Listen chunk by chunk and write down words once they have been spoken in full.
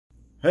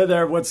Hey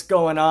there, what's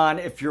going on?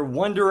 If you're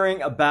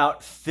wondering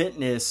about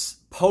fitness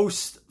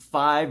post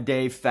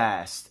 5-day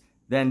fast,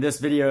 then this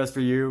video is for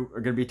you.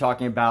 We're going to be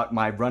talking about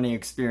my running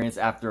experience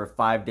after a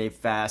 5-day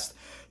fast.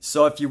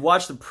 So if you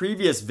watched the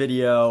previous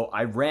video,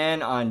 I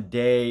did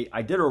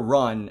a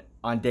run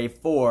on day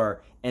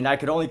 4, and I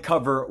could only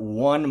cover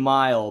 1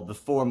 mile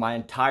before my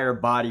entire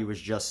body was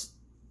just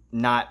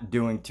not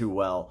doing too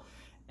well.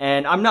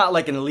 And I'm not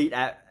like an elite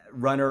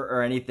runner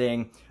or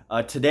anything.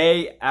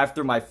 Today,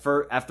 after my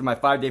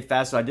 5-day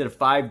fast, so I did a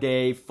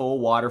 5-day full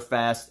water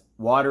fast,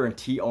 water and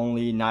tea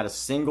only, not a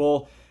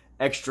single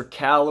extra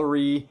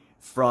calorie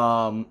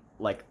from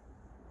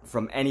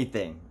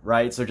anything,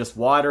 right? So just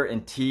water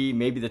and tea.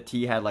 Maybe the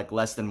tea had like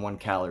less than 1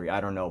 calorie,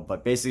 I don't know,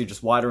 but basically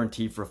just water and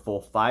tea for a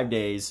full 5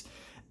 days.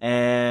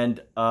 And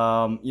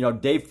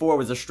day 4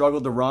 was a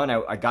struggle to run.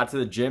 I got to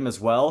the gym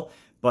as well,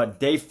 but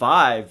day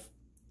 5,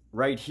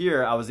 right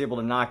here, I was able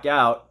to knock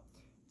out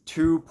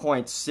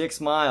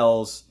 2.6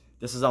 miles.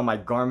 This is on my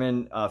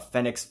Garmin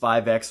Fenix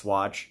 5X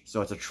watch,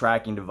 so it's a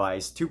tracking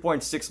device.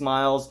 2.6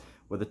 miles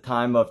with a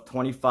time of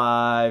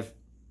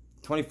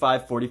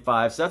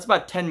 25:45, so that's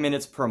about 10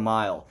 minutes per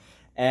mile.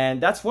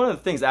 And that's one of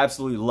the things I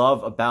absolutely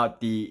love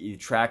about the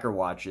tracker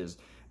watches.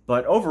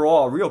 But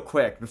overall, real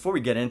quick, before we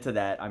get into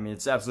that, I mean,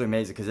 it's absolutely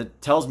amazing because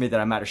it tells me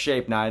that I'm out of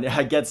shape. Now,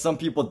 I get some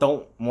people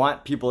don't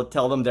want people to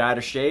tell them they're out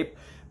of shape,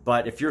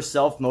 but if you're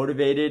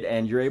self-motivated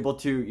and you're able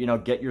to,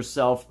 get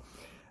yourself,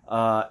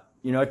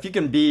 if you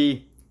can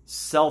be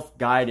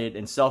self-guided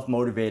and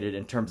self-motivated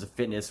in terms of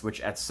fitness,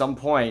 which at some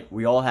point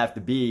we all have to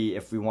be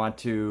if we want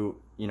to,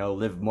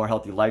 live more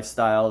healthy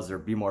lifestyles or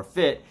be more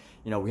fit,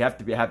 we have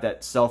to have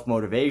that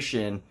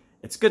self-motivation.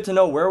 It's good to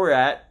know where we're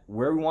at,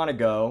 where we want to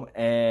go,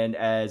 and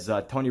as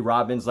Tony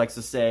Robbins likes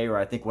to say, or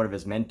I think one of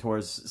his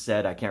mentors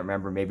said, I can't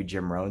remember, maybe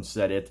Jim Rohn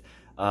said it,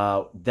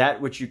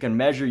 that which you can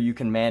measure, you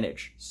can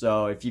manage.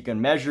 So if you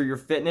can measure your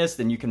fitness,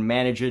 then you can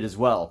manage it as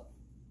well.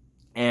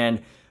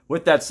 And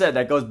with that said,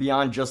 that goes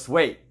beyond just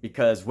weight,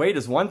 because weight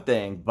is one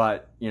thing,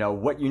 but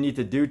what you need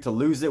to do to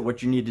lose it,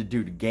 what you need to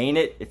do to gain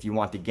it, if you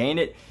want to gain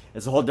it,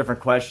 is a whole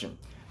different question.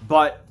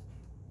 But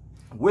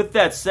with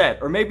that said,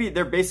 or maybe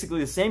they're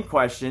basically the same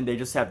question, they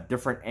just have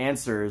different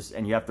answers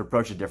and you have to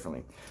approach it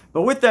differently.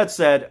 But with that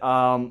said,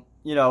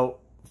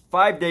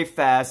 5-day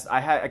fast,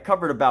 I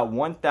covered about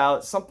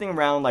 1,000, something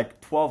around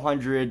like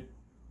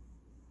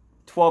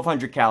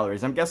 1,200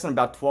 calories. I'm guessing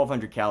about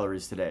 1,200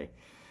 calories today.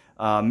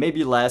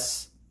 Maybe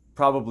less.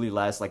 Probably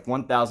less, like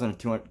 1,000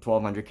 to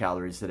 1,200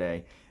 calories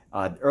today.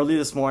 Early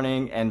this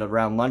morning and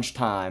around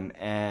lunchtime,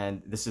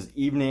 and this is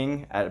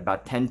evening at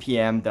about 10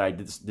 p.m. that I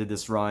did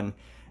this run,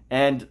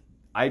 and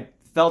I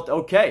felt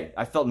okay.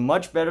 I felt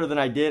much better than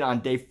I did on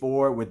day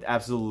 4 with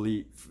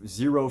absolutely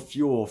zero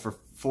fuel for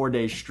 4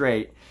 days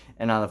straight,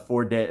 and on the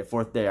fourth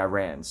day I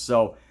ran.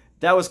 So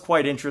that was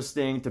quite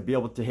interesting to be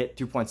able to hit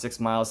 2.6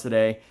 miles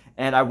today,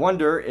 and I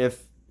wonder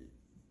if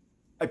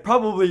I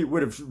probably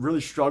would have really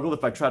struggled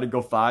if I tried to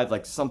go 5.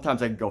 Like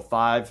sometimes I can go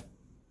 5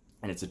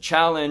 and it's a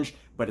challenge,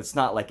 but it's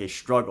not like a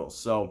struggle.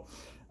 So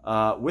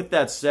with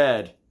that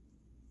said,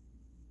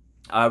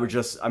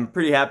 I'm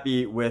pretty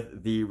happy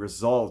with the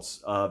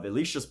results of at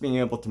least just being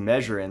able to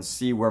measure and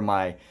see where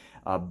my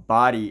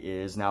body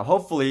is. Now,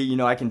 hopefully,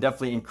 I can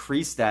definitely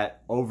increase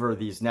that over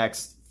these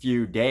next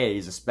few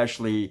days,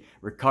 especially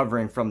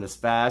recovering from this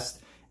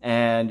fast.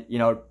 And,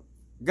 I'm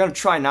going to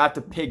try not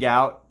to pig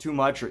out too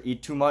much or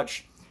eat too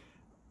much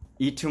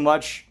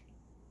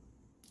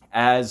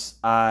as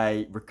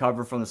I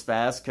recover from this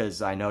fast,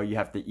 because I know you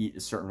have to eat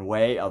a certain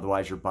way,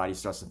 otherwise your body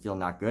starts to feel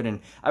not good. And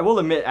I will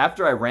admit,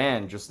 after I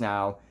ran just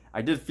now,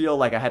 I did feel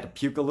like I had to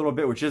puke a little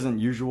bit, which isn't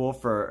usual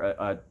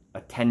for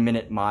a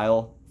 10-minute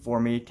mile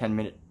for me, 10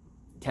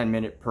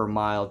 minute per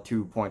mile,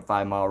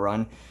 2.5 mile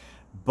run.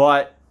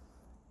 But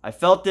I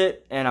felt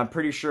it, and I'm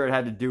pretty sure it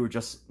had to do with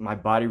just my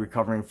body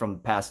recovering from the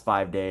past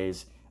 5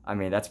 days. I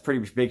mean, that's a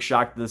pretty big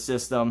shock to the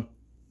system.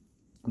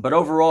 But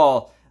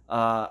overall,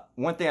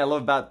 one thing I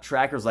love about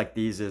trackers like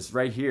these is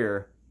right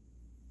here.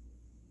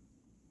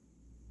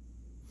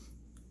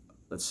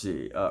 Let's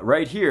see.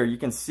 Right here, you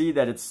can see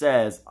that it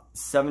says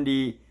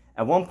 70.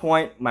 At one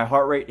point, my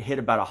heart rate hit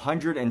about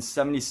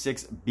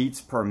 176 beats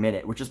per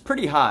minute, which is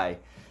pretty high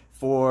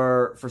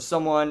for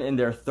someone in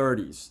their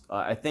 30s.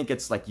 I think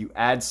it's like you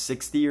add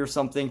 60 or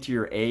something to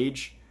your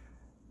age,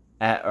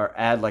 or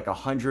add like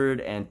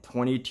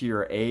 120 to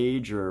your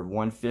age, or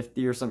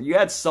 150 or something. You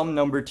add some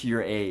number to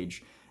your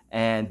age,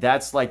 and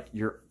that's like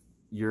your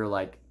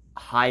like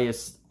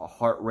highest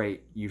heart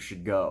rate you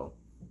should go,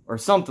 or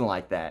something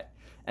like that.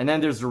 And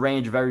then there's a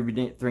range of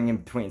everything in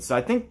between. So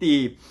I think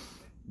a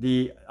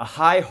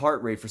high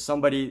heart rate for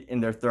somebody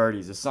in their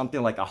 30s is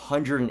something like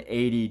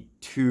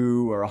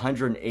 182 or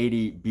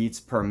 180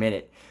 beats per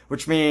minute,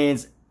 which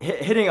means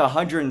hitting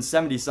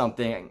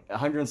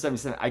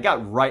 177, I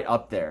got right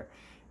up there.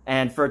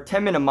 And for a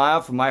 10-minute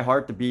mile for my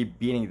heart to be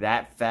beating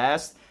that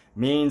fast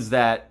means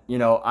that,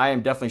 I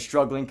am definitely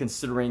struggling,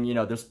 considering,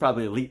 there's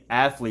probably elite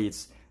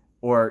athletes,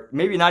 or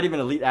maybe not even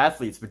elite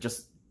athletes, but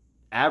just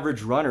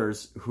average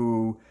runners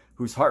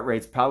whose heart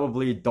rates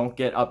probably don't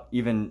get up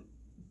even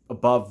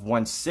above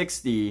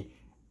 160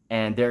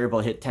 and they're able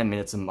to hit 10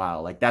 minutes a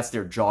mile. Like that's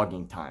their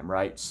jogging time,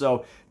 right?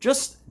 So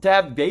just to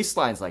have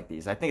baselines like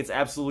these, I think it's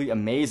absolutely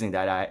amazing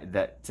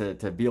that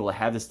to be able to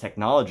have this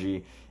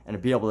technology and to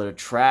be able to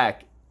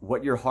track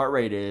what your heart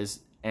rate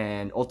is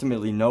and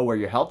ultimately know where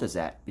your health is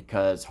at,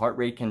 because heart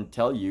rate can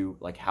tell you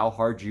like how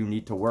hard you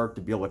need to work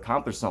to be able to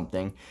accomplish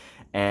something.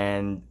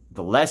 And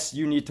the less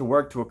you need to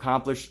work to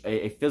accomplish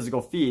a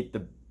physical feat,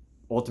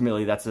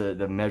 ultimately that's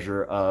the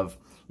measure of,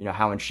 you know,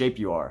 how in shape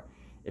you are.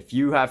 If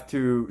you have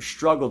to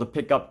struggle to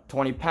pick up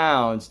 20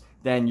 pounds,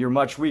 then you're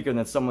much weaker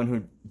than someone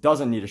who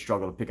doesn't need to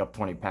struggle to pick up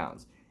 20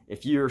 pounds.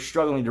 If you're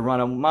struggling to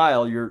run a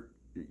mile, you're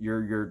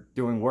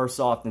doing worse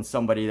off than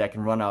somebody that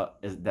can run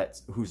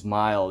whose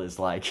mile is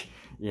like,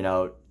 you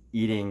know,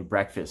 eating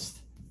breakfast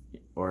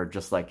or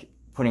just like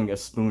putting a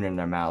spoon in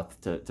their mouth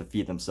to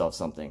feed themselves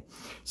something.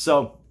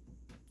 So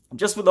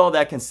just with all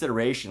that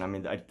consideration, I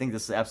mean, I think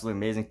this is absolutely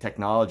amazing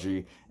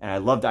technology, and I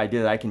love the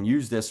idea that I can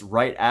use this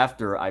right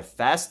after I've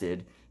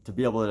fasted to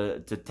be able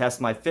to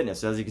test my fitness.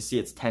 So as you can see,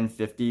 it's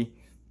 1050,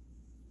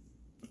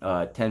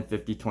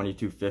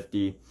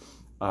 2250.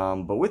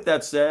 But with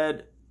that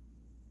said,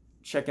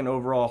 checking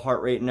overall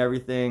heart rate and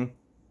everything,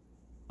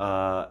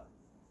 there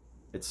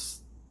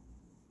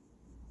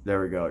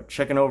we go.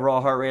 Checking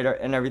overall heart rate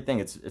and everything,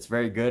 it's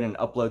very good, and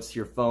uploads to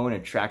your phone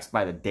and tracks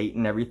by the date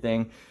and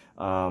everything.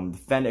 The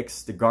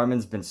Fenix, the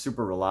Garmin's been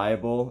super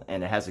reliable,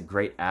 and it has a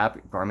great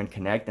app, Garmin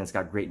Connect, and it's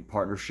got great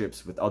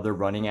partnerships with other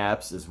running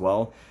apps as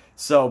well.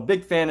 So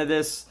big fan of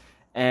this.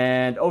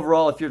 And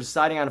overall, if you're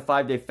deciding on a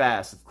 5-day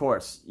fast, of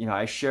course, you know,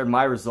 I shared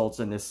my results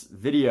in this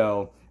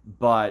video,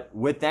 but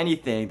with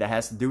anything that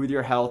has to do with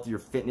your health, your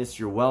fitness,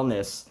 your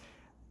wellness,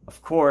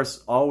 of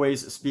course,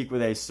 always speak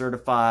with a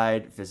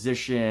certified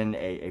physician,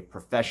 a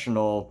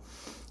professional,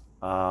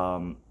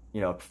 you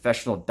know, a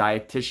professional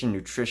dietitian,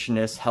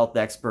 nutritionist, health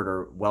expert,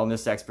 or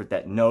wellness expert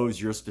that knows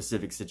your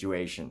specific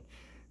situation,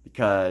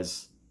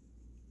 because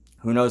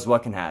who knows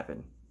what can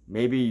happen.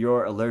 Maybe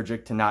you're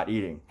allergic to not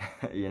eating.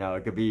 You know,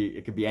 it could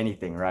be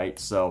anything, right?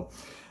 So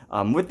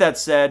with that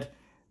said,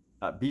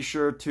 be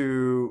sure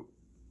to,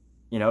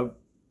 you know,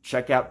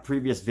 check out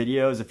previous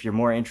videos if you're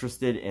more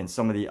interested in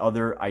some of the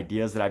other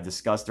ideas that I've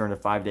discussed during the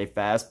 5-day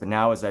fast. But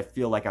now, as I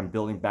feel like I'm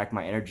building back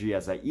my energy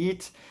as I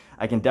eat,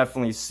 I can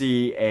definitely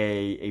see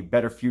a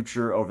better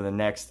future over the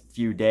next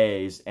few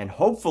days. And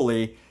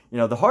hopefully, you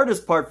know, the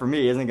hardest part for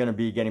me isn't going to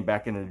be getting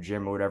back into the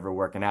gym or whatever,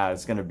 working out.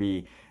 It's going to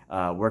be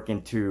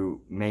working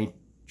to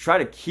try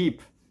to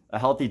keep a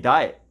healthy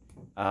diet.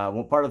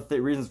 Well, part of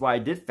the reasons why I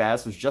did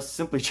fast was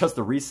simply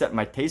to reset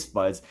my taste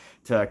buds,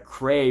 to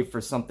crave for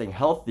something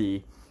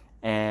healthy.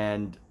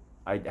 And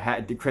I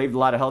had craved a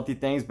lot of healthy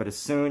things, but as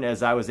soon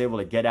as I was able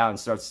to get out and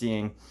start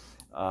seeing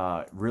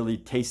really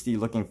tasty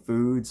looking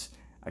foods,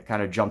 I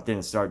kind of jumped in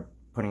and started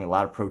putting a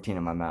lot of protein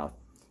in my mouth.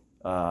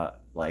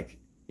 Like,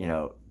 you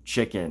know,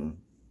 chicken,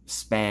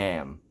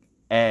 Spam,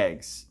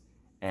 eggs,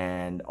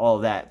 and all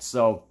that.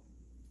 So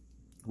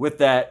with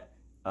that,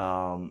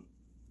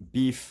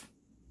 beef,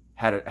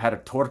 had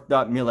a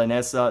torta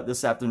milanesa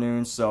this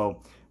afternoon.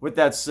 So with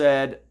that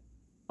said,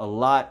 a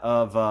lot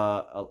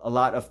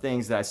of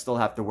things that I still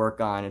have to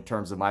work on in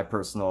terms of my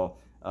personal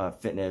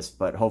fitness,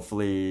 but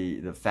hopefully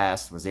the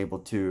fast was able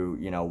to,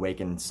 you know,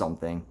 awaken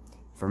something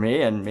for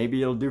me, and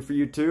maybe it'll do for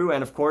you too.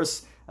 And of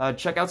course,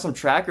 check out some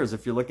trackers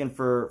if you're looking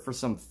for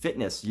some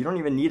fitness. You don't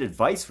even need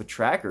advice with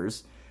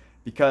trackers,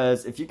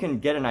 because if you can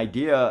get an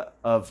idea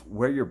of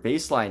where your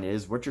baseline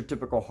is, what your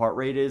typical heart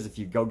rate is, if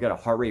you go get a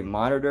heart rate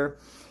monitor,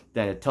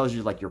 then it tells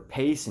you like your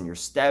pace and your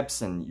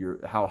steps and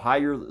how high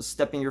you're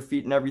stepping your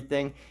feet and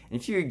everything.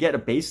 And if you could get a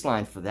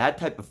baseline for that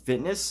type of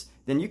fitness,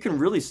 then you can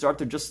really start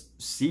to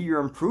just see your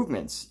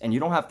improvements, and you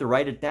don't have to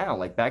write it down.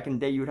 Like back in the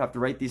day, you would have to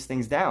write these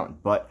things down.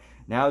 But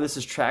now this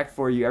is tracked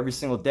for you every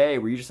single day,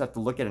 where you just have to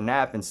look at an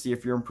app and see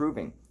if you're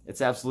improving.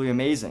 It's absolutely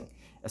amazing,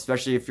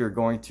 especially if you're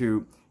going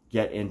to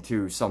get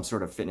into some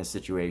sort of fitness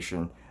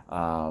situation,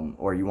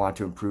 or you want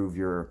to improve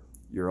your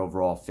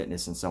overall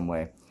fitness in some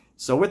way.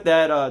 So with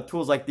that,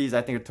 tools like these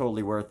I think are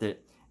totally worth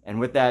it. And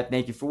with that,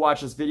 thank you for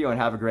watching this video, and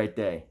have a great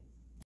day.